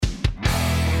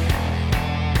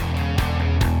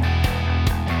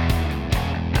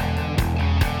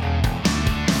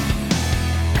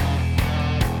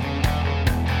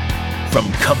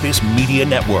toughest media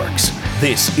networks.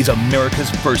 This is America's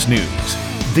First News.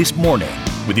 This morning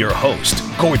with your host,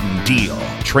 Gordon Deal.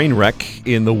 Train wreck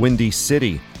in the Windy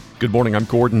City. Good morning, I'm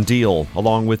Gordon Deal,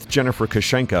 along with Jennifer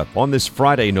Kashenka on this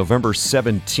Friday, November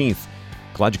 17th.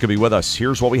 Glad you could be with us.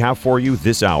 Here's what we have for you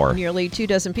this hour. Nearly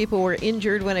 24 people were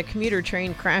injured when a commuter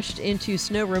train crashed into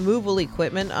snow removal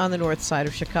equipment on the north side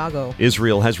of Chicago.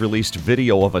 Israel has released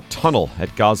video of a tunnel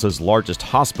at Gaza's largest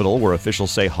hospital where officials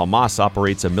say Hamas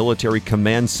operates a military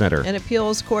command center. An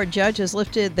appeals court judge has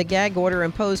lifted the gag order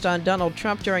imposed on Donald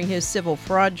Trump during his civil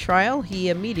fraud trial. He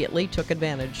immediately took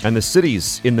advantage. And the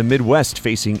cities in the Midwest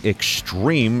facing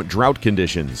extreme drought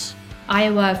conditions.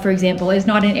 Iowa, for example, is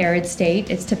not an arid state.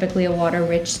 It's typically a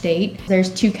water-rich state. There's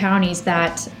 2 counties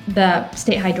that the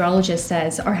state hydrologist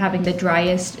says are having the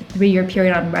driest 3-year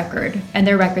period on record, and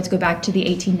their records go back to the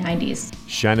 1890s.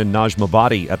 Shannon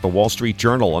Najmabadi at the Wall Street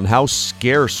Journal on how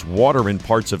scarce water in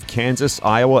parts of Kansas,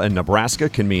 Iowa, and Nebraska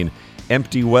can mean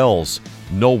empty wells,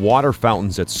 no water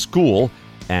fountains at school,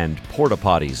 and porta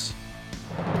potties.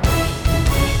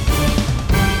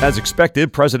 As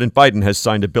expected, President Biden has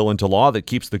signed a bill into law that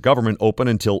keeps the government open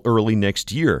until early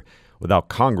next year. Without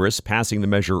Congress passing the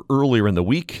measure earlier in the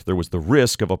week, there was the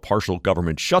risk of a partial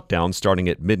government shutdown starting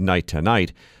at midnight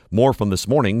tonight. More from this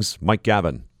morning's Mike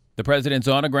Gavin. The president's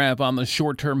autograph on the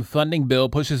short-term funding bill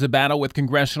pushes a battle with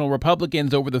congressional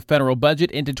Republicans over the federal budget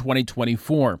into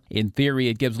 2024. In theory,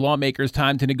 it gives lawmakers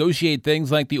time to negotiate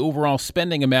things like the overall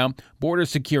spending amount, border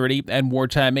security, and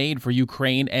wartime aid for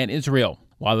Ukraine and Israel.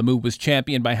 While the move was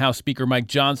championed by House Speaker Mike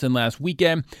Johnson last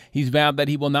weekend, he's vowed that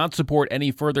he will not support any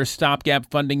further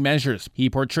stopgap funding measures. He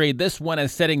portrayed this one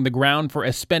as setting the ground for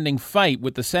a spending fight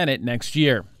with the Senate next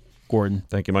year. Gordon.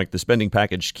 Thank you, Mike. The spending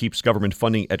package keeps government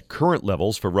funding at current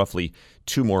levels for roughly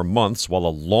 2 more months, while a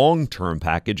long-term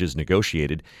package is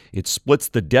negotiated. It splits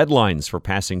the deadlines for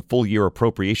passing full-year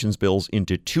appropriations bills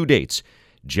into 2 dates,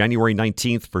 January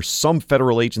 19th for some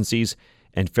federal agencies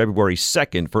and February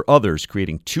 2nd for others,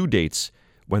 creating 2 dates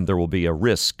when there will be a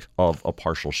risk of a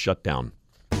partial shutdown.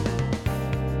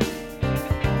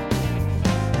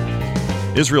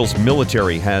 Israel's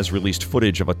military has released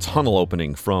footage of a tunnel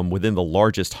opening from within the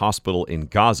largest hospital in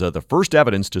Gaza, the first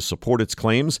evidence to support its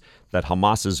claims that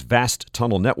Hamas's vast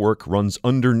tunnel network runs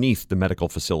underneath the medical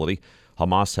facility.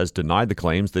 Hamas has denied the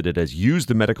claims that it has used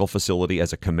the medical facility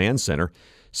as a command center.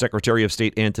 Secretary of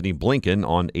State Antony Blinken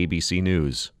on ABC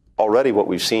News. Already what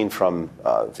we've seen from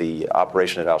the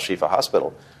operation at Al-Shifa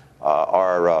Hospital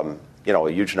are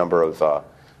a huge number of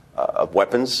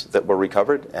weapons that were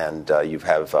recovered, and you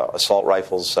have assault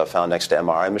rifles found next to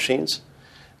MRI machines.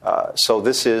 So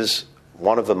this is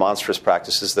one of the monstrous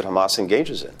practices that Hamas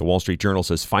engages in. The Wall Street Journal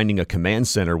says finding a command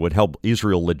center would help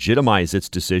Israel legitimize its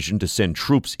decision to send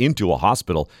troops into a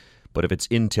hospital. But if its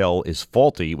intel is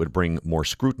faulty, it would bring more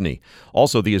scrutiny.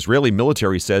 Also, the Israeli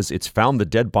military says it's found the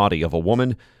dead body of a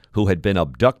woman who had been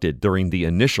abducted during the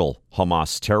initial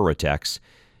Hamas terror attacks.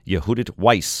 Yehudit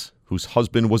Weiss, whose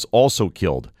husband was also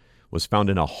killed, was found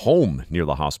in a home near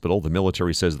the hospital. The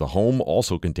military says the home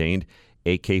also contained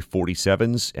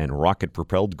AK-47s and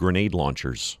rocket-propelled grenade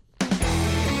launchers.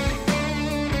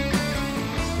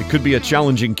 It could be a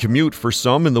challenging commute for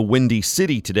some in the Windy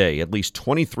City today. At least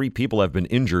 23 people have been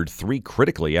injured, 3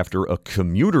 critically, after a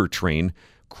commuter train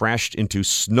crashed into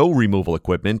snow removal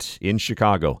equipment in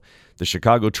Chicago. The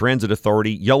Chicago Transit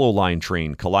Authority Yellow Line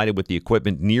train collided with the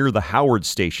equipment near the Howard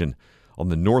Station on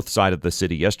the north side of the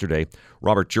city yesterday.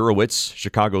 Robert Jurowitz,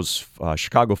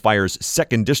 Chicago Fire's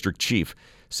 2nd District Chief,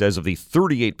 says of the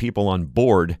 38 people on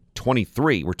board,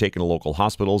 23 were taken to local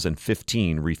hospitals and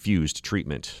 15 refused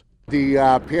treatment. The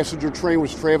passenger train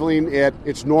was traveling at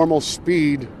its normal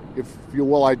speed, if you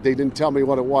will. They didn't tell me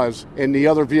what it was, and the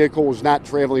other vehicle was not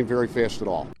traveling very fast at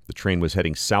all. The train was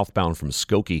heading southbound from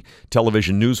Skokie.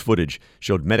 Television news footage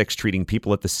showed medics treating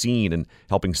people at the scene and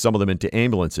helping some of them into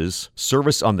ambulances.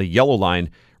 Service on the Yellow Line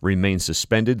remains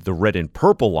suspended. The red and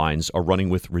purple lines are running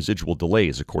with residual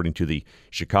delays, according to the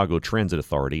Chicago Transit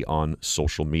Authority on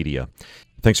social media.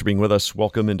 Thanks for being with us.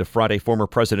 Welcome into Friday. Former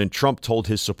President Trump told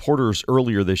his supporters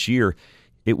earlier this year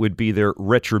it would be their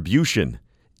retribution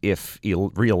if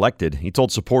reelected. He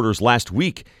told supporters last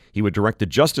week he would direct the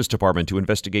Justice Department to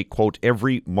investigate, quote,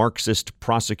 every Marxist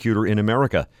prosecutor in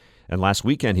America. And last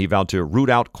weekend he vowed to root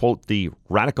out, quote, the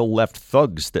radical left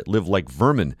thugs that live like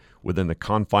vermin within the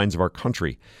confines of our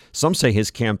country. Some say his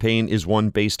campaign is one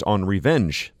based on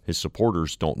revenge. His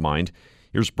supporters don't mind.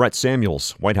 Here's Brett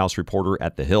Samuels, White House reporter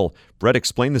at The Hill. Brett,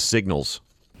 explain the signals.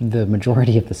 The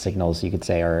majority of the signals, you could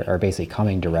say, are basically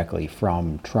coming directly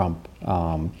from Trump.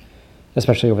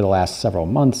 Especially over the last several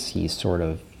months, he's sort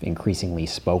of increasingly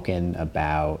spoken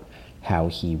about how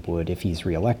he would, if he's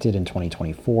reelected in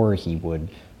 2024, he would,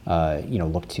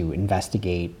 look to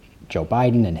investigate Joe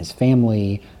Biden and his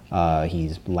family.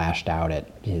 He's lashed out at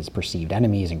his perceived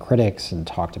enemies and critics and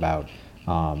talked about,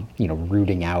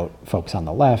 rooting out folks on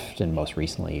the left, and most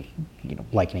recently,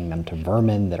 likening them to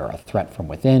vermin that are a threat from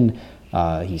within.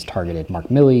 He's targeted Mark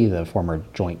Milley, the former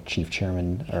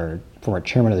chairman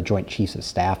of the Joint Chiefs of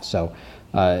Staff. So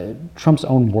Trump's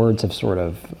own words have sort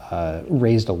of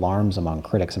raised alarms among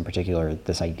critics, in particular,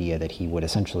 this idea that he would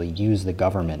essentially use the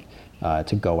government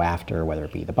to go after, whether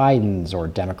it be the Bidens or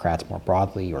Democrats more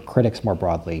broadly or critics more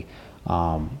broadly.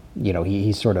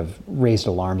 He sort of raised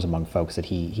alarms among folks that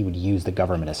he would use the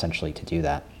government essentially to do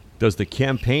that. Does the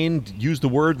campaign use the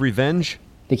word revenge?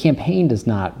 The campaign does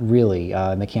not really.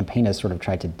 The campaign has sort of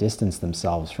tried to distance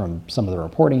themselves from some of the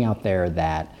reporting out there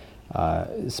that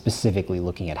specifically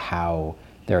looking at how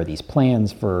there are these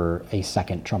plans for a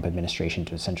second Trump administration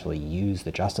to essentially use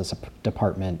the Justice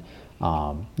Department,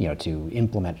 to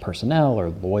implement personnel or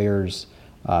lawyers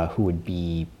who would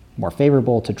be more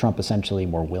favorable to Trump, essentially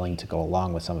more willing to go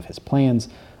along with some of his plans.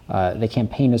 The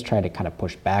campaign has tried to kind of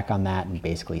push back on that and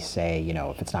basically say,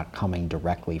 if it's not coming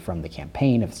directly from the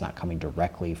campaign, if it's not coming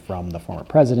directly from the former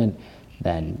president,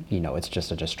 then, it's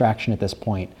just a distraction at this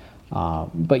point.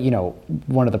 But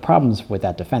one of the problems with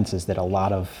that defense is that a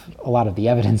lot of the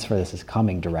evidence for this is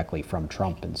coming directly from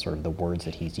Trump and sort of the words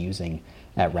that he's using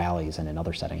at rallies and in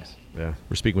other settings. Yeah,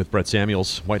 we're speaking with Brett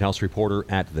Samuels, White House reporter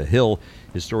at The Hill.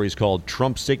 His story is called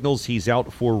 "Trump Signals He's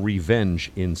Out for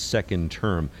Revenge in Second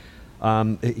Term."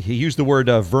 He used the word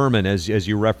vermin, as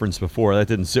you referenced before. That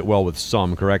didn't sit well with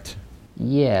some, correct?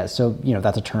 Yeah, so,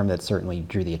 that's a term that certainly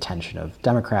drew the attention of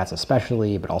Democrats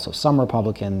especially, but also some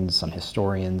Republicans, some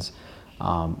historians,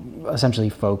 essentially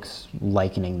folks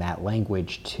likening that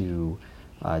language to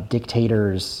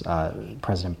dictators.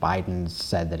 President Biden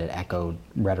said that it echoed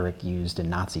rhetoric used in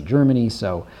Nazi Germany.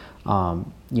 So,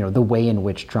 the way in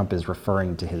which Trump is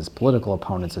referring to his political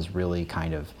opponents is really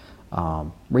kind of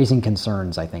raising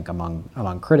concerns, I think,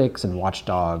 among critics and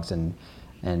watchdogs and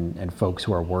folks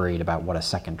who are worried about what a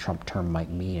second Trump term might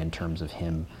mean in terms of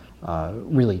him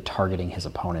really targeting his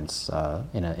opponents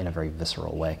in a very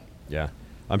visceral way. Yeah.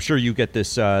 I'm sure you get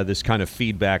this kind of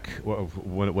feedback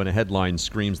when a headline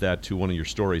screams that to one of your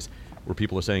stories, where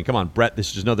people are saying, "Come on, Brett,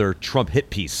 this is another Trump hit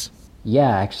piece." Yeah,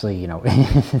 actually,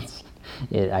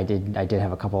 I did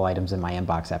have a couple items in my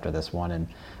inbox after this one, and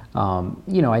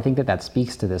I think that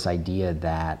speaks to this idea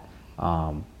that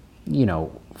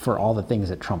for all the things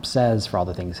that Trump says, for all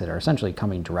the things that are essentially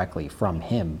coming directly from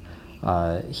him,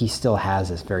 he still has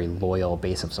this very loyal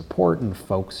base of support and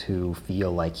folks who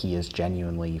feel like he is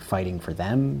genuinely fighting for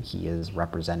them. He is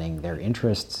representing their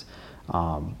interests.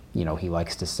 He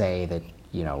likes to say that,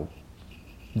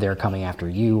 they're coming after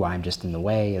you, I'm just in the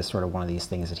way, is sort of one of these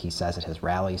things that he says at his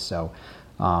rallies. So,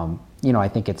 I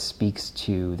think it speaks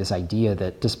to this idea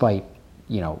that despite,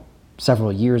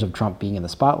 several years of Trump being in the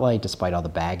spotlight, despite all the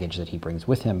baggage that he brings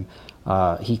with him,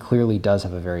 he clearly does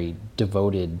have a very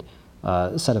devoted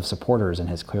set of supporters and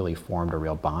has clearly formed a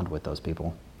real bond with those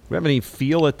people. Do you have any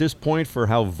feel at this point for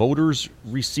how voters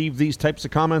receive these types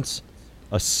of comments,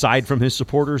 aside from his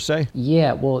supporters, say?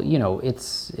 Yeah, well,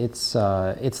 it's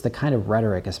the kind of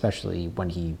rhetoric, especially when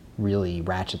he really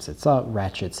ratchets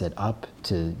it up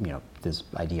to this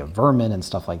idea of vermin and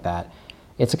stuff like that.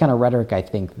 It's a kind of rhetoric, I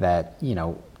think, that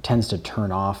tends to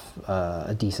turn off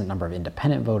a decent number of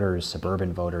independent voters,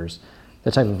 suburban voters,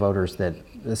 the type of voters that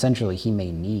essentially he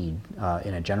may need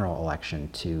in a general election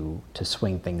to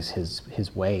swing things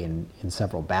his way in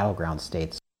several battleground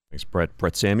states. Thanks, Brett.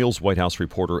 Brett Samuels, White House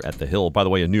reporter at The Hill. By the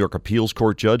way, a New York appeals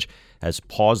court judge has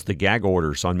paused the gag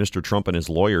orders on Mr. Trump and his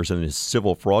lawyers in his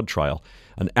civil fraud trial.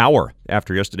 An hour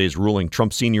after yesterday's ruling,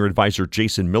 Trump senior advisor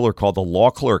Jason Miller called the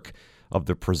law clerk of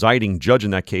the presiding judge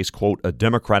in that case, quote, a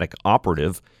Democratic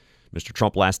operative. Mr.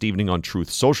 Trump last evening on Truth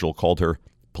Social called her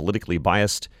politically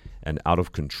biased and out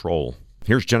of control.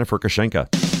 Here's Jennifer Kashenka.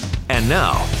 And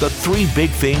now, the three big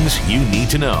things you need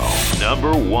to know.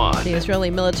 Number one. The Israeli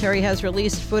military has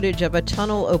released footage of a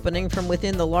tunnel opening from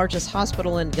within the largest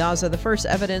hospital in Gaza, the first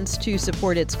evidence to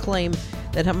support its claim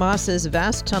that Hamas's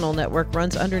vast tunnel network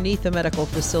runs underneath the medical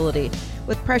facility.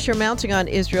 With pressure mounting on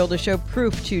Israel to show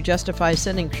proof to justify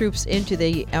sending troops into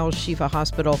the Al-Shifa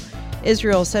hospital,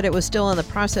 Israel said it was still in the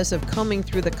process of combing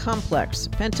through the complex.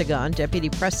 Pentagon Deputy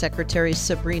Press Secretary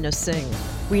Sabrina Singh.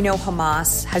 We know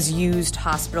Hamas has used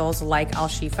hospitals like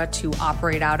Al-Shifa to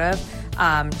operate out of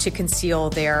to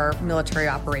conceal their military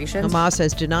operations. Hamas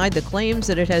has denied the claims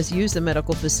that it has used the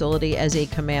medical facility as a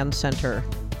command center.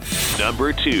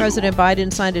 Number 2. President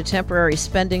Biden signed a temporary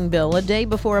spending bill a day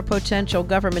before a potential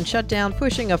government shutdown,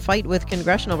 pushing a fight with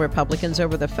congressional Republicans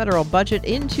over the federal budget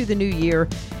into the new year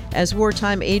as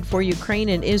wartime aid for Ukraine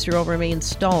and Israel remains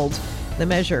stalled. The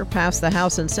measure passed the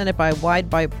House and Senate by wide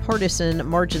bipartisan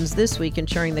margins this week,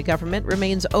 ensuring the government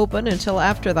remains open until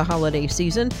after the holiday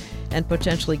season and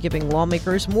potentially giving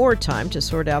lawmakers more time to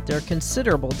sort out their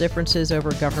considerable differences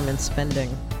over government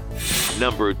spending.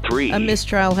 Number 3. A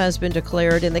mistrial has been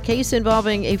declared in the case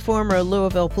involving a former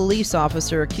Louisville police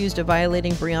officer accused of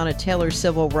violating Breonna Taylor's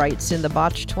civil rights in the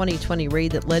botched 2020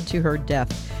 raid that led to her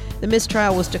death. The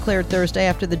mistrial was declared Thursday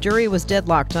after the jury was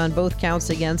deadlocked on both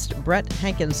counts against Brett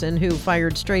Hankinson, who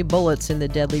fired stray bullets in the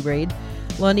deadly raid.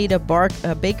 Lanita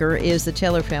Baker is the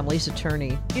Taylor family's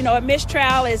attorney. You know, a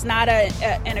mistrial is not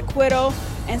an acquittal,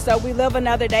 and so we live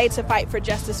another day to fight for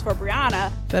justice for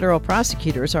Breonna. Federal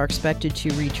prosecutors are expected to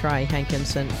retry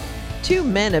Hankinson. 2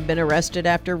 men have been arrested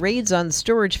after raids on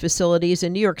storage facilities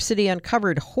in New York City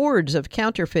uncovered hordes of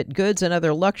counterfeit goods and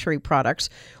other luxury products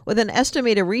with an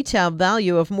estimated retail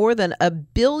value of more than $1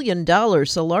 billion,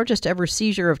 the largest ever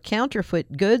seizure of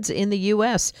counterfeit goods in the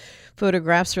U.S.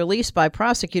 Photographs released by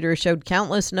prosecutors showed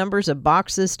countless numbers of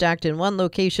boxes stacked in one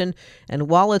location and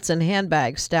wallets and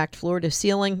handbags stacked floor to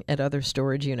ceiling at other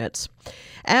storage units.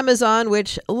 Amazon,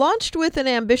 which launched with an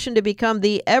ambition to become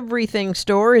the everything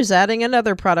store, is adding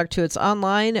another product to its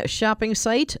online shopping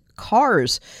site,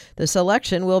 cars. The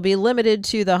selection will be limited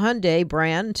to the Hyundai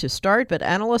brand to start, but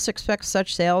analysts expect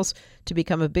such sales to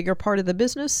become a bigger part of the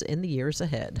business in the years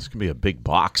ahead. This can be a big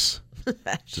box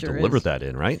to deliver that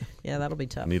in, right? Yeah, that'll be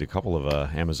tough. Need a couple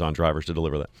of Amazon drivers to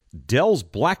deliver that. Dell's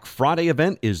Black Friday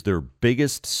event is their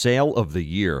biggest sale of the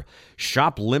year.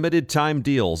 Shop limited time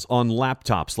deals on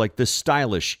laptops like the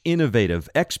stylish, innovative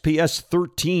XPS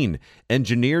 13,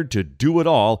 engineered to do it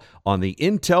all on the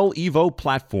Intel Evo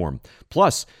platform.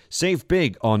 Plus, save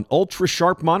big on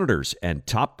ultra-sharp monitors and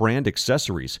top brand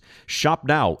accessories. Shop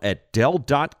now at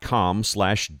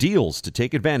Dell.com/deals to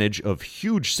take advantage of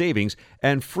huge savings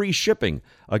and free shipping.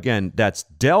 Again, that's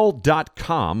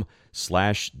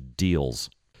Dell.com/deals.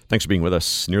 Thanks for being with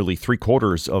us. Nearly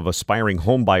 3/4 of aspiring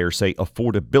home buyers say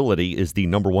affordability is the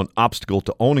number one obstacle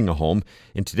to owning a home.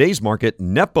 In today's market,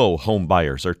 Nepo home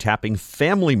buyers are tapping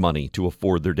family money to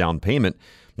afford their down payment.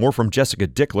 More from Jessica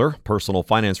Dickler, personal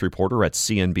finance reporter at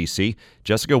CNBC.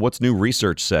 Jessica, what's new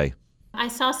research say? I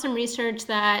saw some research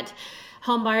that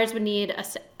home buyers would need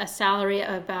a salary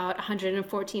of about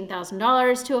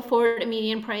 $114,000 to afford a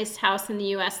median-priced house in the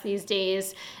U.S. these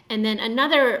days. And then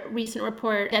another recent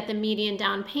report that the median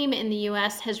down payment in the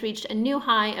U.S. has reached a new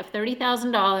high of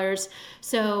 $30,000.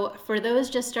 So for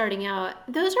those just starting out,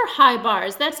 those are high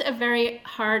bars. That's a very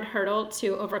hard hurdle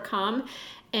to overcome.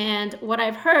 And what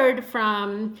I've heard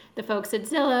from the folks at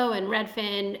Zillow and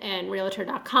Redfin and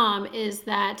Realtor.com is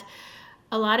that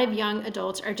a lot of young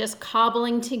adults are just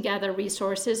cobbling together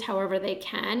resources however they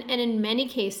can. And in many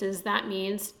cases, that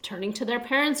means turning to their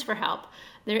parents for help.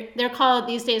 They're called,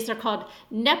 these days, they're called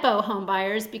Nepo home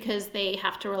buyers because they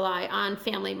have to rely on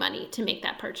family money to make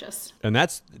that purchase. And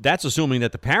that's assuming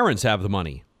that the parents have the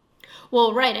money.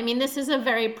 Well, right. I mean, this is a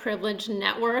very privileged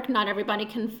network. Not everybody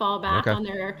can fall back on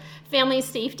their family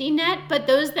safety net, but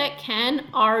those that can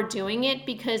are doing it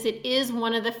because it is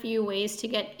one of the few ways to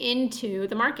get into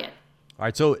the market. All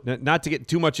right, so not to get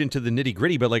too much into the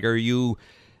nitty-gritty, but are you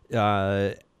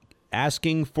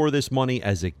asking for this money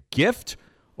as a gift,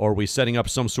 or are we setting up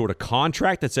some sort of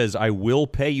contract that says, I will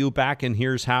pay you back and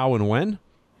here's how and when?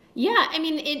 Yeah, I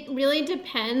mean, it really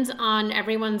depends on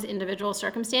everyone's individual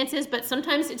circumstances, but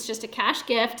sometimes it's just a cash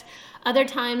gift. Other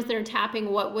times they're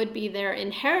tapping what would be their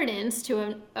inheritance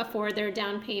to afford their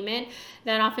down payment.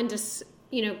 That often just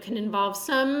can involve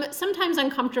sometimes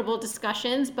uncomfortable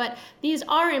discussions, but these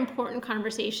are important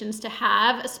conversations to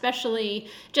have, especially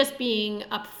just being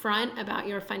upfront about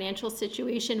your financial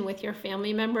situation with your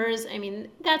family members. I mean,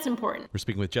 that's important. We're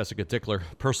speaking with Jessica Dickler,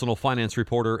 personal finance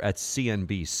reporter at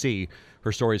CNBC.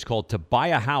 Her story is called To Buy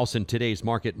a House in Today's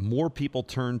Market, More People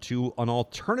Turn to an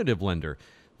Alternative Lender,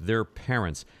 Their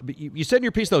Parents. But you said in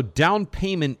your piece, though, down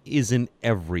payment isn't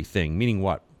everything, meaning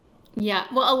what? Yeah,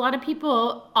 well, a lot of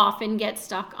people often get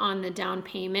stuck on the down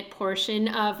payment portion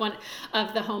of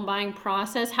the home buying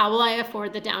process. How will I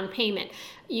afford the down payment?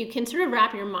 You can sort of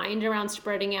wrap your mind around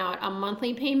spreading out a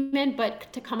monthly payment,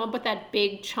 but to come up with that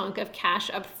big chunk of cash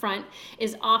up front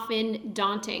is often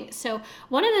daunting. So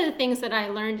one of the things that I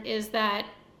learned is that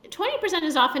 20%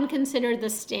 is often considered the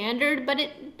standard, but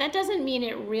that doesn't mean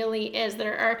it really is.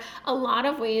 There are a lot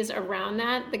of ways around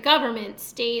that. The government,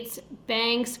 states,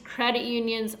 banks, credit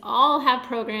unions all have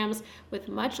programs with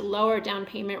much lower down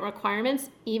payment requirements,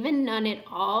 even none at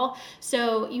all.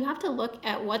 So you have to look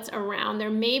at what's around. There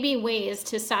may be ways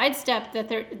to sidestep the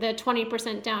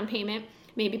 20% down payment,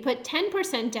 maybe put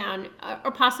 10% down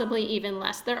or possibly even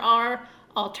less. There are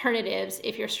alternatives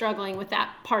if you're struggling with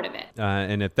that part of it.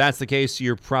 And if that's the case,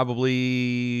 you're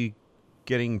probably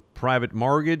getting private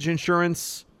mortgage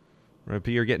insurance, or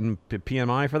you're getting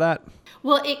PMI for that?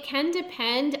 Well, it can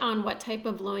depend on what type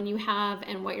of loan you have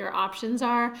and what your options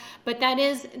are, but that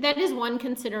is one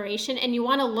consideration. And you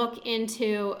want to look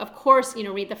into, of course,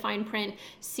 read the fine print,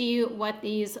 see what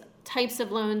these types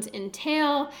of loans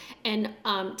entail, and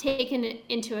take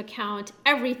into account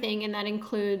everything, and that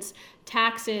includes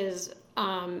taxes,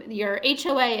 your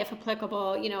HOA if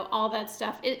applicable, all that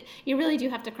stuff. You really do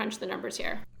have to crunch the numbers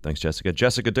here. Thanks, Jessica.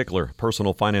 Jessica Dickler,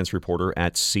 personal finance reporter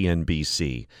at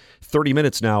CNBC. 30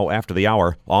 minutes now after the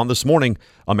hour on This Morning,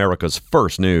 America's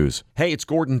First News. Hey, it's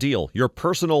Gordon Deal, your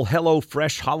personal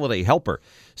HelloFresh holiday helper.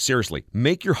 Seriously,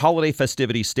 make your holiday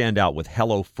festivities stand out with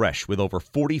HelloFresh, with over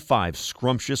 45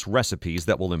 scrumptious recipes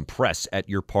that will impress at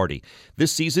your party.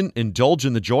 This season, indulge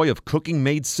in the joy of cooking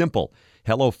made simple.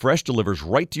 HelloFresh delivers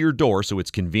right to your door, so it's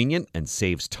convenient and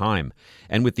saves time.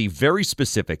 And with the very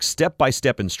specific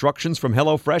step-by-step instructions from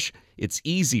HelloFresh, it's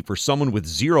easy for someone with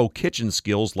zero kitchen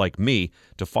skills like me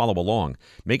to follow along.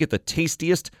 Make it the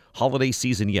tastiest holiday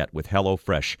season yet with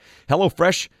HelloFresh.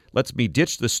 HelloFresh lets me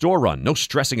ditch the store run. No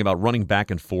stressing about running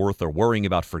back and forth or worrying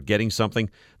about forgetting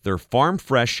something. Their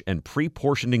farm-fresh and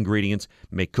pre-portioned ingredients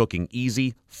make cooking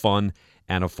easy, fun,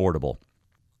 and affordable.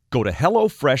 Go to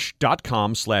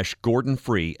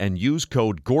HelloFresh.com/GordonFree and use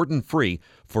code GordonFree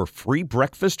for free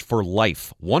breakfast for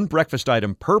life. One breakfast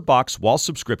item per box while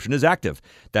subscription is active.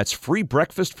 That's free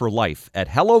breakfast for life at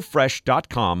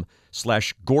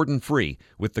HelloFresh.com/GordonFree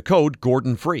with the code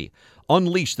GordonFree.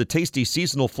 Unleash the tasty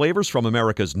seasonal flavors from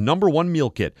America's #1 meal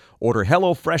kit. Order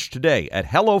HelloFresh today at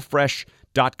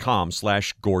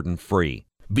HelloFresh.com/GordonFree.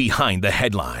 Behind the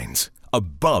headlines,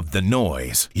 above the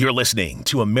noise, you're listening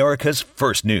to America's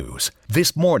First News,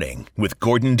 This Morning with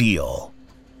Gordon Deal.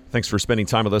 Thanks for spending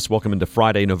time with us. Welcome into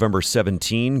Friday, November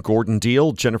 17. Gordon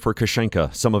Deal, Jennifer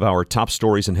Kashenka. Some of our top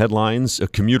stories and headlines. A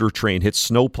commuter train hit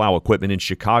snowplow equipment in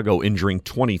Chicago, injuring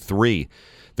 23.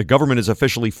 The government is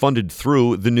officially funded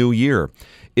through the new year.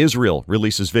 Israel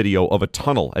releases video of a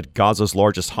tunnel at Gaza's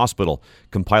largest hospital,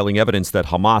 compiling evidence that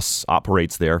Hamas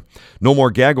operates there. No more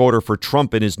gag order for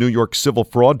Trump in his New York civil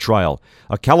fraud trial.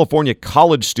 A California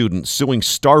college student suing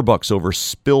Starbucks over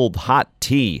spilled hot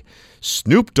tea.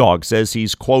 Snoop Dogg says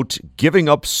he's, quote, giving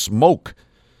up smoke.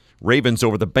 Ravens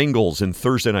over the Bengals in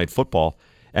Thursday Night Football.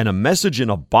 And a message in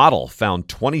a bottle found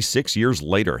 26 years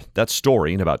later. That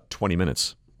story in about 20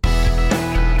 minutes.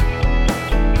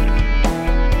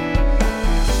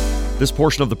 This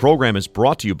portion of the program is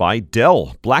brought to you by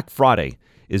Dell. Black Friday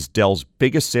is Dell's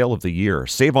biggest sale of the year.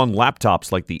 Save on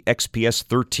laptops like the XPS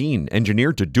 13,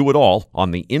 engineered to do it all on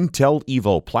the Intel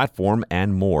Evo platform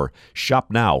and more.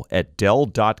 Shop now at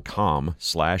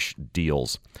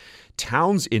Dell.com/deals.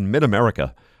 Towns in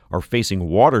mid-America are facing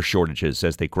water shortages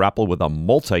as they grapple with a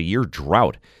multi-year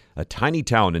drought. A tiny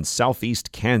town in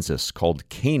southeast Kansas called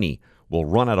Caney will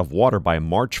run out of water by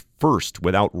March 1st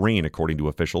without rain, according to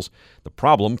officials. The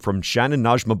problem from Shannon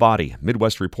Najmabadi,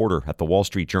 Midwest reporter at the Wall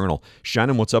Street Journal.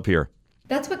 Shannon, what's up here?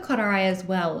 That's what caught our eye as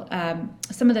well.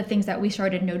 Some of the things that we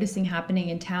started noticing happening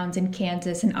in towns in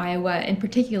Kansas and Iowa in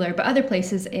particular, but other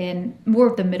places in more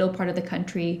of the middle part of the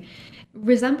country,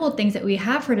 resembled things that we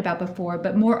have heard about before,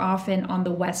 but more often on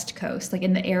the West Coast, like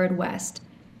in the arid West.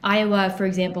 Iowa, for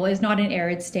example, is not an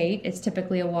arid state. It's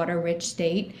typically a water-rich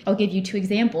state. I'll give you two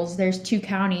examples. There's two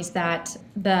counties that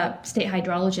the state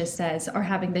hydrologist says are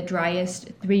having the driest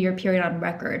 3-year period on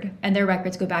record, and their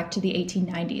records go back to the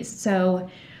 1890s. So,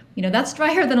 that's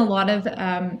drier than a lot of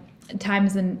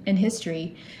times in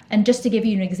history. And just to give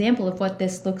you an example of what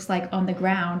this looks like on the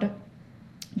ground,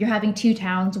 you're having two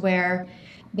towns where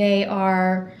they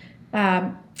are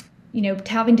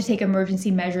having to take emergency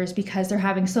measures because they're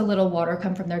having so little water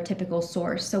come from their typical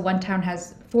source. So one town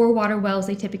has 4 water wells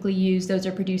they typically use. Those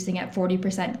are producing at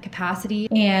 40% capacity.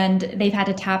 And they've had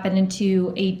to tap it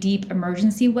into a deep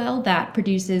emergency well that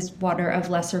produces water of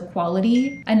lesser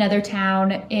quality. Another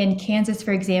town in Kansas,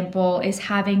 for example, is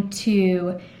having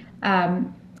to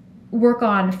work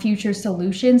on future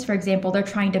solutions. For example, they're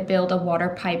trying to build a water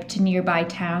pipe to nearby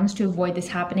towns to avoid this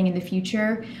happening in the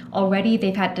future. Already,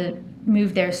 they've had to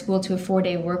moved their school to a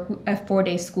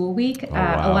 4-day school week. Oh,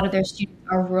 wow. A lot of their students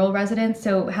are rural residents,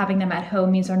 so having them at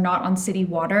home means they're not on city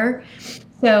water.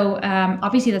 So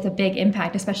obviously that's a big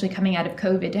impact, especially coming out of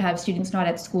COVID, to have students not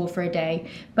at school for a day.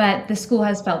 But the school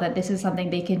has felt that this is something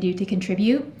they can do to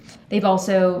contribute. They've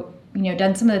also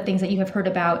done some of the things that you have heard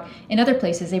about in other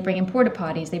places. They bring in porta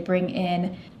potties. They bring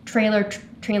in trailer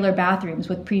bathrooms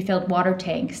with pre-filled water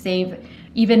tanks. They've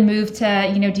even moved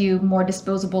to do more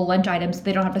disposable lunch items, so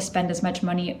they don't have to spend as much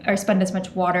money or spend as much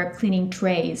water cleaning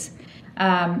trays,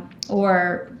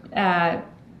 or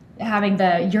having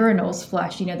the urinals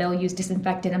flushed. They'll use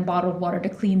disinfectant and bottled water to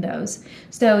clean those.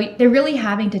 So they're really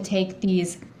having to take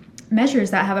these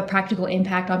measures that have a practical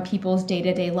impact on people's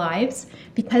day-to-day lives,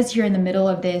 because you're in the middle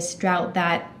of this drought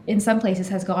that in some places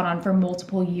has gone on for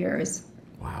multiple years.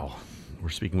 Wow. We're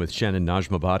speaking with Shannon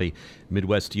Najmabadi,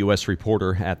 Midwest U.S.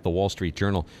 reporter at the Wall Street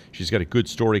Journal. She's got a good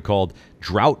story called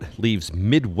Drought Leaves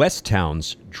Midwest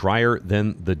Towns Drier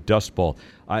Than the Dust Bowl.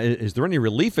 Is there any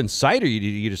relief in sight, or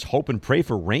you just hope and pray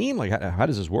for rain? Like, how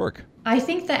does this work? I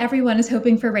think that everyone is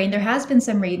hoping for rain. There has been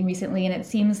some rain recently, and it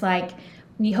seems like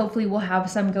we hopefully will have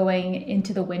some going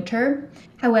into the winter.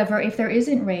 However, if there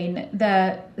isn't rain,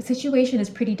 the situation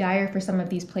is pretty dire for some of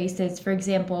these places. For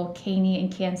example, Caney in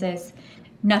Kansas,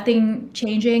 nothing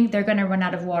changing. They're going to run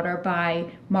out of water by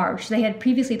March. They had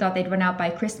previously thought they'd run out by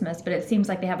Christmas, but it seems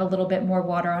like they have a little bit more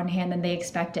water on hand than they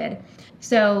expected.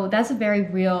 So that's a very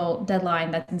real deadline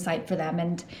that's in sight for them.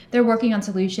 And they're working on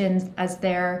solutions, as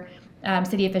their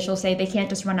city officials say. They can't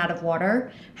just run out of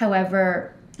water.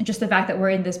 However, just the fact that we're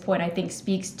in this point, I think,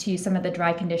 speaks to some of the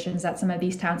dry conditions that some of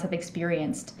these towns have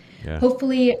experienced. Yeah.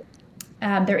 Hopefully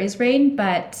there is rain,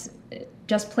 but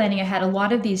just planning ahead, a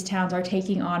lot of these towns are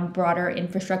taking on broader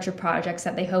infrastructure projects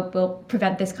that they hope will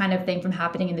prevent this kind of thing from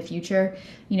happening in the future.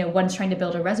 One's trying to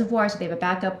build a reservoir so they have a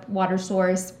backup water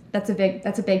source. That's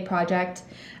a big project.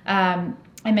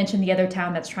 I mentioned the other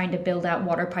town that's trying to build out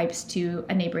water pipes to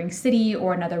a neighboring city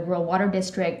or another rural water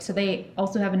district, so they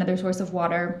also have another source of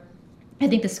water. I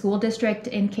think the school district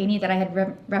in Caney that I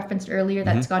had referenced earlier,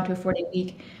 that's gone to a 4-day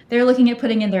week, they're looking at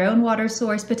putting in their own water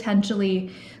source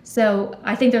potentially. So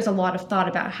I think there's a lot of thought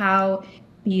about how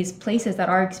these places that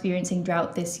are experiencing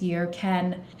drought this year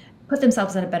can put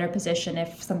themselves in a better position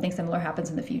if something similar happens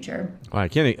in the future. I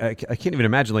can't even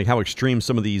imagine how extreme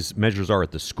some of these measures are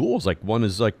at the schools. Like, one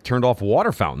is turned off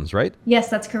water fountains, right? Yes,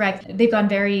 that's correct. They've gone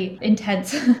very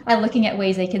intense at looking at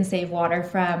ways they can save water,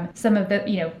 from some of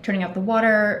the, turning off the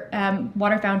water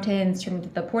fountains, turning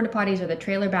the porta potties or the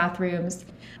trailer bathrooms,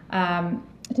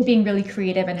 to being really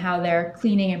creative in how they're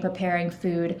cleaning and preparing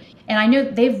food. And I know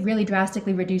they've really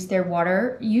drastically reduced their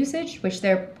water usage, which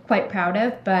they're quite proud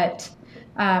of, but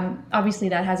obviously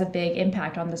that has a big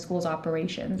impact on the school's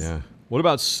operations. Yeah. What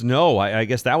about snow? I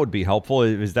guess that would be helpful.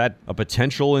 Is that a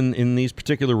potential in these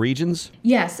particular regions?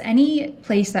 Yes. Any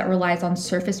place that relies on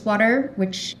surface water,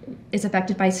 which is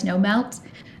affected by snow melt,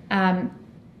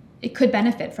 it could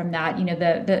benefit from that.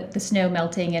 The snow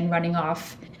melting and running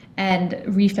off and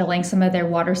refilling some of their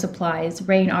water supplies.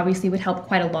 Rain obviously would help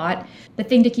quite a lot. The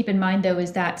thing to keep in mind, though,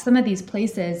 is that some of these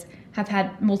places have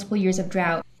had multiple years of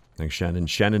drought. Thanks, Shannon.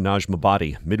 Shannon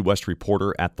Najmabadi, Midwest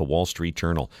reporter at the Wall Street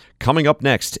Journal. Coming up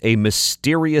next, a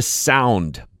mysterious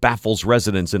sound baffles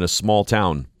residents in a small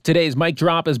town. Today's Mic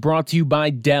Drop is brought to you by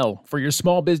Dell. For your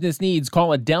small business needs,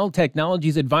 call a Dell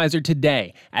Technologies advisor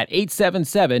today at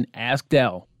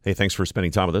 877-ASK-DELL. Hey, thanks for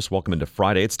spending time with us. Welcome into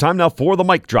Friday. It's time now for the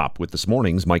Mic Drop with this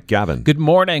morning's Mike Gavin. Good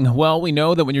morning. Well, we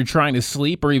know that when you're trying to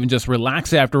sleep or even just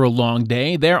relax after a long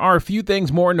day, there are a few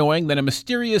things more annoying than a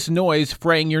mysterious noise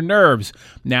fraying your nerves.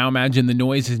 Now imagine the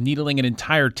noise is needling an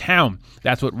entire town.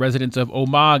 That's what residents of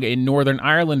Omagh in Northern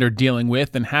Ireland are dealing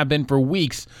with and have been for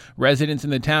weeks. Residents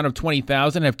in the town of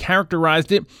 20,000 have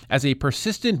characterized it as a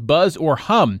persistent buzz or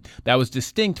hum that was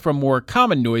distinct from more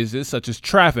common noises such as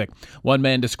traffic. One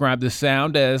man described the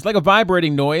sound as like a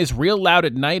vibrating noise, real loud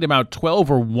at night, about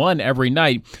 12 or 1 every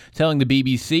night, telling the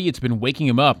BBC it's been waking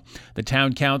him up. The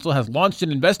town council has launched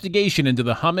an investigation into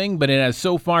the humming, but it has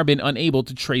so far been unable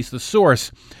to trace the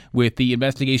source. With the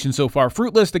investigation so far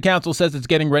fruitless, the council says it's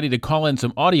getting ready to call in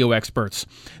some audio experts.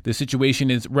 The situation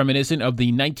is reminiscent of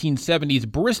the 1970s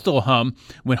Bristol hum,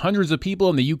 when hundreds of people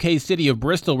in the UK city of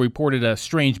Bristol reported a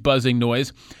strange buzzing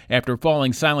noise. After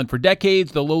falling silent for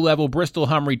decades, the low-level Bristol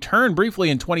hum returned briefly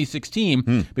in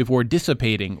 2016 before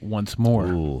dissipating once more.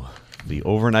 Ooh. The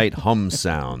overnight hum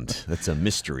sound. That's a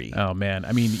mystery. Oh, man.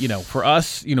 I mean, for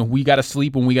us, we got to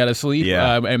sleep when we got to sleep.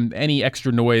 Yeah. And any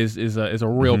extra noise is a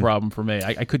real problem for me.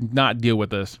 I could not deal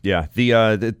with this. Yeah.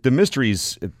 The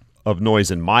mysteries of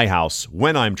noise in my house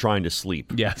when I'm trying to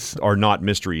sleep are not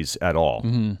mysteries at all.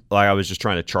 Like I was just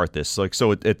trying to chart this. Like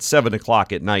so at 7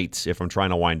 o'clock at night, if I'm trying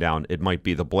to wind down, it might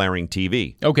be the blaring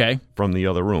TV from the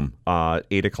other room.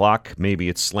 8 o'clock, maybe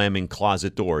it's slamming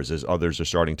closet doors as others are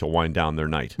starting to wind down their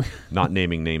night. Not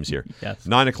naming names here.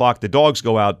 9 o'clock, the dogs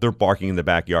go out. They're barking in the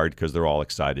backyard because they're all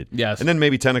excited. And then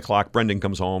maybe 10 o'clock, Brendan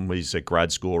comes home. He's at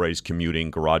grad school, right? He's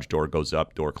commuting. Garage door goes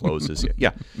up, door closes.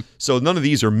 So none of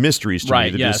these are mysteries to me.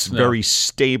 They're just very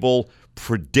stable,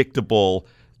 predictable,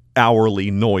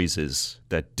 hourly noises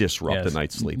that disrupt the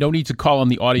night's sleep. No need to call on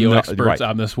the audio experts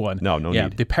on this one. No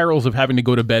need. The perils of having to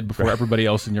go to bed before everybody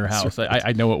else in your house.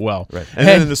 I know it well. And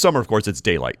then in the summer, of course, it's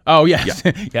daylight. Oh, yes.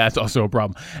 That's also a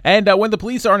problem. And when the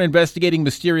police aren't investigating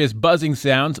mysterious buzzing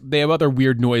sounds, they have other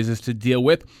weird noises to deal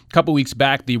with. A couple weeks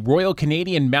back, the Royal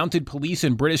Canadian Mounted Police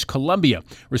in British Columbia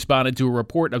responded to a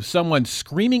report of someone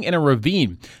screaming in a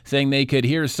ravine, saying they could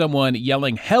hear someone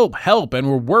yelling, "Help, help," and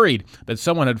were worried that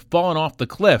someone had fallen off the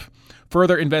cliff.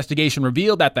 Further investigation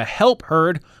revealed that the help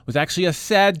heard was actually a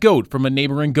sad goat from a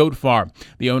neighboring goat farm.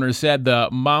 The owner said the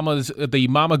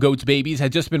mama goat's babies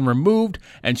had just been removed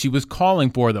and she was calling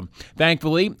for them.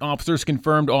 Thankfully, officers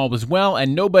confirmed all was well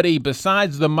and nobody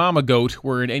besides the mama goat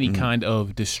were in any kind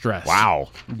of distress. Wow.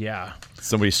 Yeah.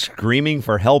 Somebody screaming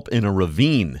for help in a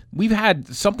ravine. We've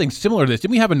had something similar to this.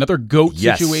 Didn't we have another goat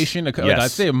situation, I'd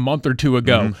say a month or two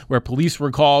ago, where police were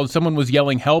called, someone was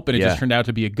yelling help, and it just turned out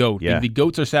to be a goat. The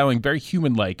goats are sounding very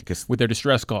human-like with their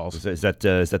distress calls. Is that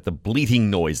the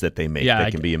bleating noise that they make that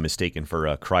can be mistaken for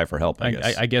a cry for help, I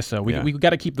guess? I guess so. We've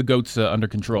got to keep the goats under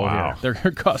control here. They're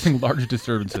causing large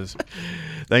disturbances.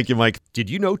 Thank you, Mike. Did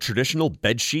you know traditional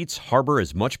bed sheets harbor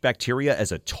as much bacteria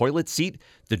as a toilet seat?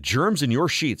 The germs in your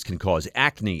sheets can cause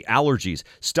acne, allergies,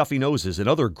 stuffy noses, and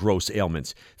other gross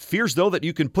ailments. Fears, though, that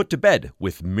you can put to bed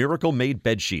with Miracle Made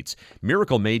bed sheets.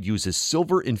 Miracle Made uses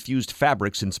silver-infused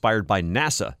fabrics inspired by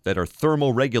NASA that are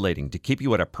thermoregulating to keep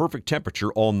you at a perfect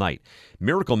temperature all night.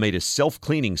 Miracle Made is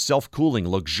self-cleaning, self-cooling,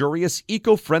 luxurious,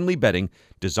 eco-friendly bedding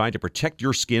designed to protect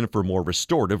your skin for more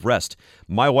restorative rest.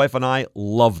 My wife and I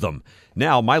love them.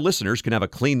 Now, my listeners can have a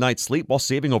clean night's sleep while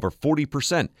saving over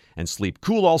 40% and sleep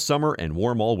cool all summer and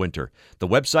warm all winter. The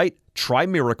website,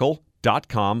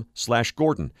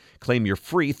 trymiracle.com/Gordon. Claim your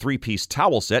free 3-piece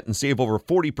towel set and save over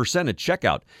 40% at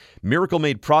checkout. Miracle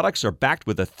Made products are backed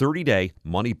with a 30-day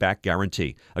money-back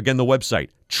guarantee. Again, the website,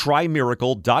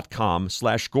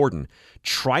 trymiracle.com/Gordon.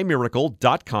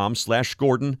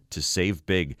 trymiracle.com/Gordon to save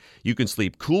big. You can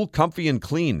sleep cool, comfy, and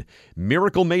clean.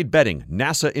 Miracle Made bedding,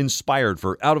 NASA inspired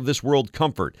for out-of-this-world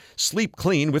comfort. Sleep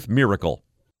clean with Miracle.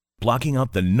 Blocking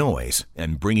out the noise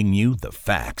and bringing you the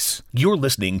facts. You're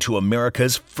listening to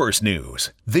America's First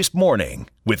News This Morning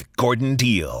with Gordon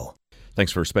Deal.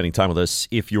 Thanks for spending time with us.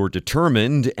 If you're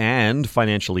determined and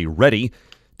financially ready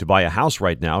to buy a house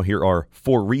right now, here are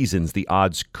 4 reasons the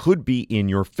odds could be in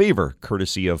your favor,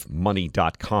 courtesy of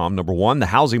money.com. Number 1, the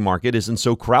housing market isn't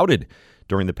so crowded.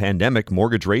 During the pandemic,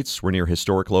 mortgage rates were near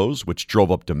historic lows, which drove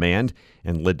up demand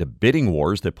and led to bidding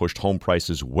wars that pushed home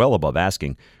prices well above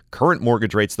asking. Current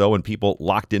mortgage rates, though, and people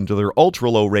locked into their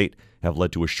ultra-low rate have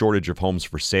led to a shortage of homes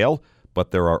for sale,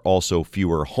 but there are also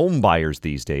fewer home buyers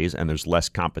these days, and there's less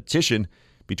competition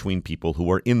between people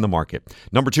who are in the market.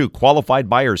 Number 2, qualified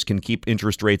buyers can keep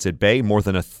interest rates at bay. More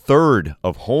than a third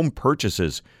of home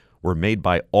purchases were made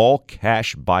by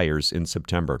all-cash buyers in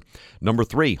September. Number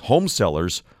 3, home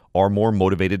sellers are more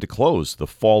motivated to close. The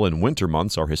fall and winter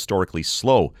months are historically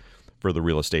slow for the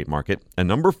real estate market. And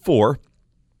number 4,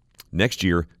 next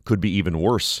year could be even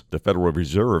worse. The Federal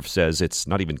Reserve says it's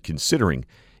not even considering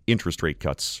interest rate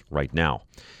cuts right now.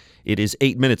 It is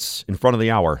 8 minutes in front of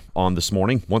the hour on This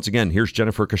Morning. Once again, here's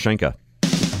Jennifer Kashenka.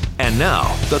 And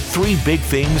now, the 3 big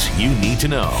things you need to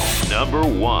know. Number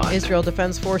 1. Israel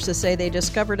Defense Forces say they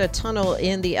discovered a tunnel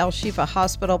in the Al-Shifa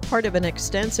hospital, part of an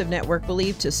extensive network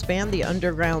believed to span the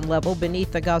underground level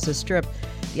beneath the Gaza Strip.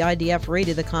 The IDF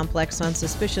raided the complex on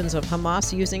suspicions of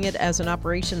Hamas using it as an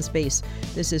operations base.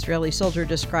 This Israeli soldier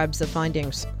describes the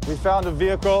findings. We found a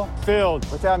vehicle filled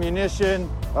with ammunition,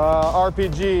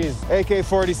 RPGs,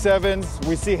 AK-47s.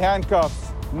 We see handcuffs,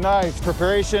 knives,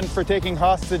 preparation for taking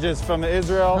hostages from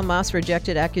Israel. Hamas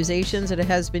rejected accusations that it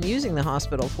has been using the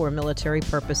hospital for military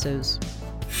purposes.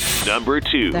 Number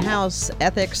 2. The House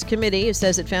Ethics Committee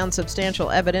says it found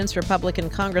substantial evidence Republican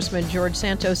Congressman George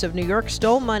Santos of New York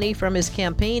stole money from his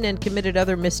campaign and committed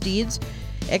other misdeeds,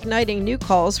 igniting new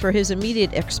calls for his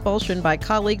immediate expulsion by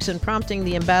colleagues and prompting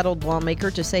the embattled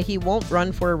lawmaker to say he won't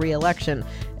run for re-election.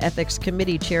 Ethics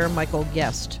Committee Chair Michael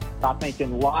Guest. I think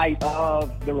in light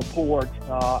of the report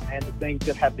and the things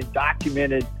that have been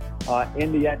documented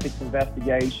in the ethics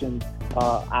investigation,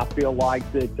 I feel like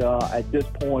that at this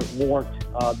point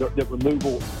the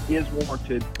removal is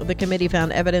warranted. The committee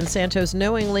found evidence Santos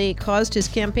knowingly caused his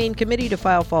campaign committee to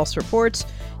file false reports,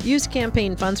 used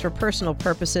campaign funds for personal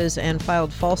purposes, and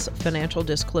filed false financial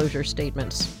disclosure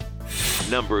statements.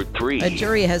 Number 3. A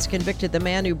jury has convicted the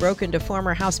man who broke into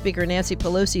former House Speaker Nancy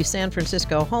Pelosi's San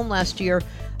Francisco home last year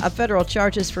of federal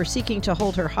charges for seeking to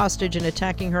hold her hostage and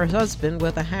attacking her husband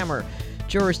with a hammer.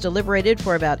 Jurors deliberated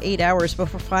for about 8 hours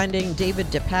before finding David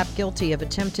DePape guilty of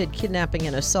attempted kidnapping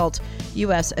and assault.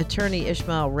 U.S. Attorney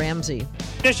Ishmael Ramsey. In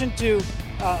addition to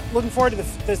looking forward to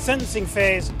the sentencing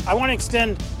phase, I want to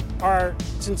extend our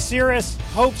sincerest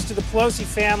hopes to the Pelosi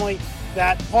family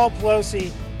that Paul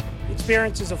Pelosi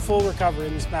experiences a full recovery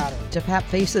in this matter. DePape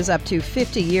faces up to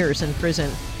 50 years in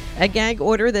prison. A gag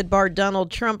order that barred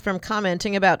Donald Trump from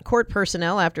commenting about court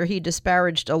personnel after he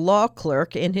disparaged a law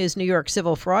clerk in his New York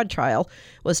civil fraud trial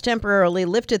was temporarily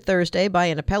lifted Thursday by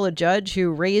an appellate judge who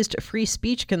raised free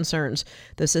speech concerns.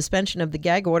 The suspension of the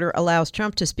gag order allows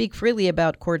Trump to speak freely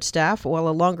about court staff while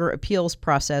a longer appeals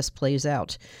process plays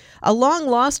out. A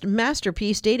long-lost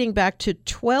masterpiece dating back to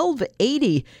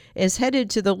 1280 is headed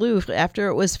to the Louvre after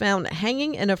it was found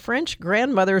hanging in a French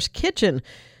grandmother's kitchen.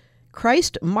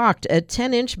 Christ Mocked, a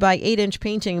 10-inch by 8-inch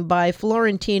painting by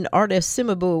Florentine artist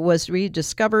Cimabue, was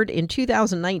rediscovered in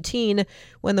 2019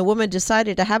 when the woman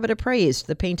decided to have it appraised.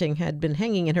 The painting had been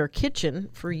hanging in her kitchen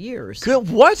for years. Good,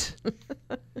 what?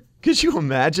 Could you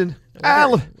imagine?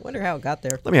 Wonder how it got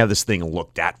there. Let me have this thing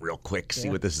looked at real quick, see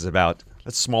what this is about.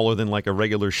 That's smaller than like a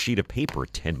regular sheet of paper,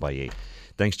 10 by 8.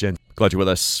 Thanks, Jen. Glad you're with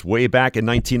us. Way back in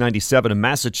 1997, a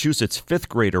Massachusetts fifth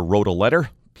grader wrote a letter,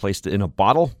 placed it in a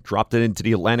bottle, dropped it into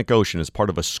the Atlantic Ocean as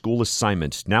part of a school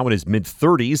assignment. Now in his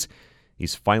mid-30s,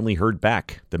 he's finally heard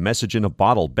back. The message in a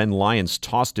bottle Ben Lyons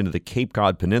tossed into the Cape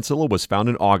Cod Peninsula was found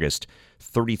in August,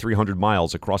 3,300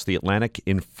 miles across the Atlantic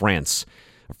in France.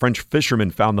 A French fisherman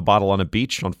found the bottle on a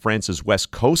beach on France's west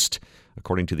coast.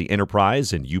 According to the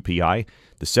Enterprise and UPI,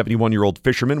 the 71-year-old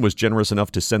fisherman was generous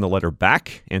enough to send the letter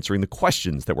back, answering the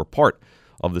questions that were part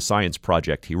of the science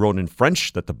project. He wrote in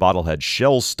French that the bottle had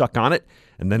shells stuck on it,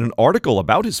 and then an article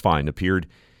about his find appeared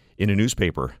in a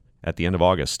newspaper at the end of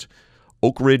August.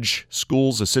 Oak Ridge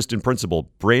School's assistant principal,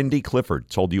 Brandy Clifford,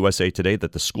 told USA Today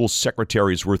that the school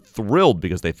secretaries were thrilled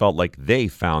because they felt like they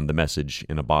found the message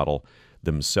in a bottle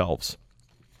themselves.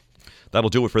 That'll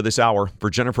do it for this hour. For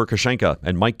Jennifer Kashenka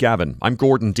and Mike Gavin, I'm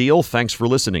Gordon Deal. Thanks for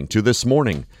listening to This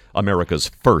Morning,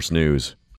 America's First News.